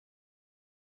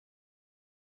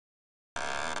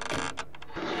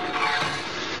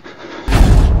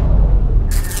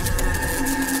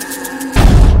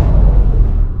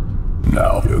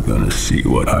gonna see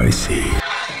what I see.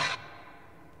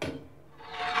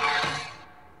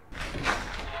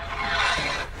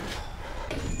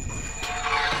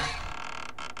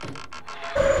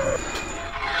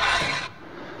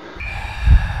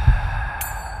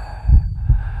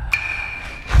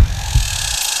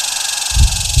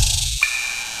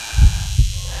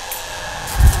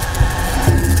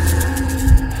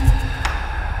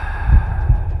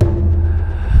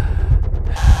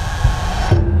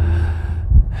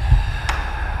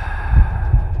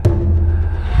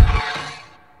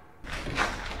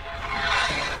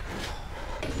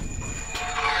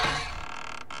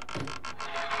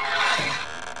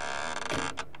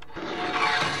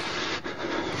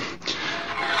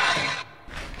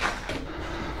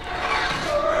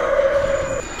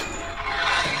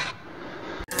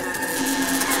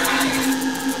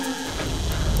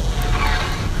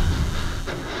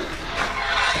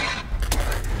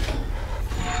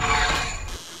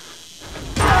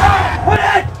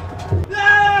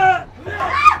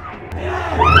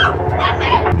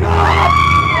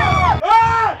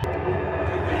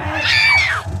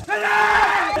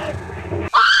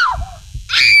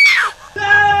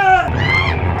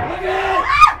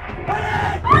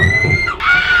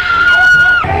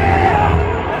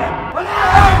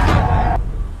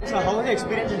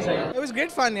 Experience inside? It was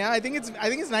great fun, yeah. I think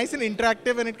it's nice and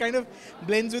interactive, and it kind of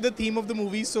blends with the theme of the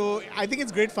movie. So I think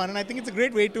it's great fun, and I think it's a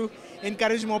great way to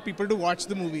encourage more people to watch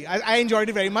the movie. I enjoyed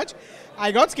it very much.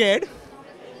 I got scared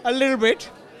a little bit,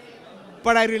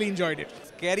 but I really enjoyed it.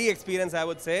 Scary experience, I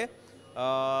would say.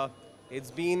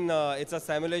 It's a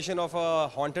simulation of a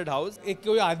haunted house. एक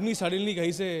कोई आदमी suddenly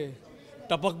कहीं से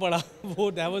टपक पड़ा,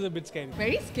 वो that was a bit scary.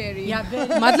 Very scary. Yeah,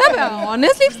 मतलब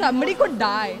honestly, if somebody could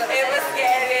die. It was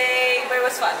scary, but it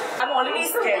was fun. I'm already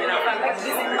scared now. Like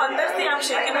this under thing, I'm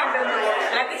shaking up, and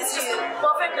I think it's just a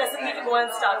perfect recipe to go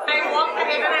and start. I walked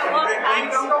again and I walked back,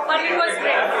 but it was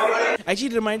great. Actually,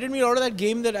 it reminded me a lot of that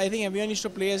game that I think everyone used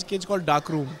to play as kids called Dark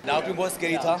Room. Dark Room बहुत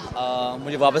scary था.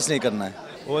 मुझे वापस नहीं करना है.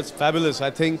 Oh, it's fabulous.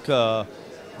 I think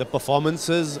the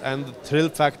performances and the thrill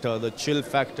factor, the chill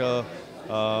factor,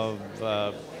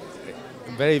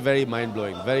 very, very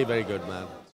mind-blowing. Very, very good, man.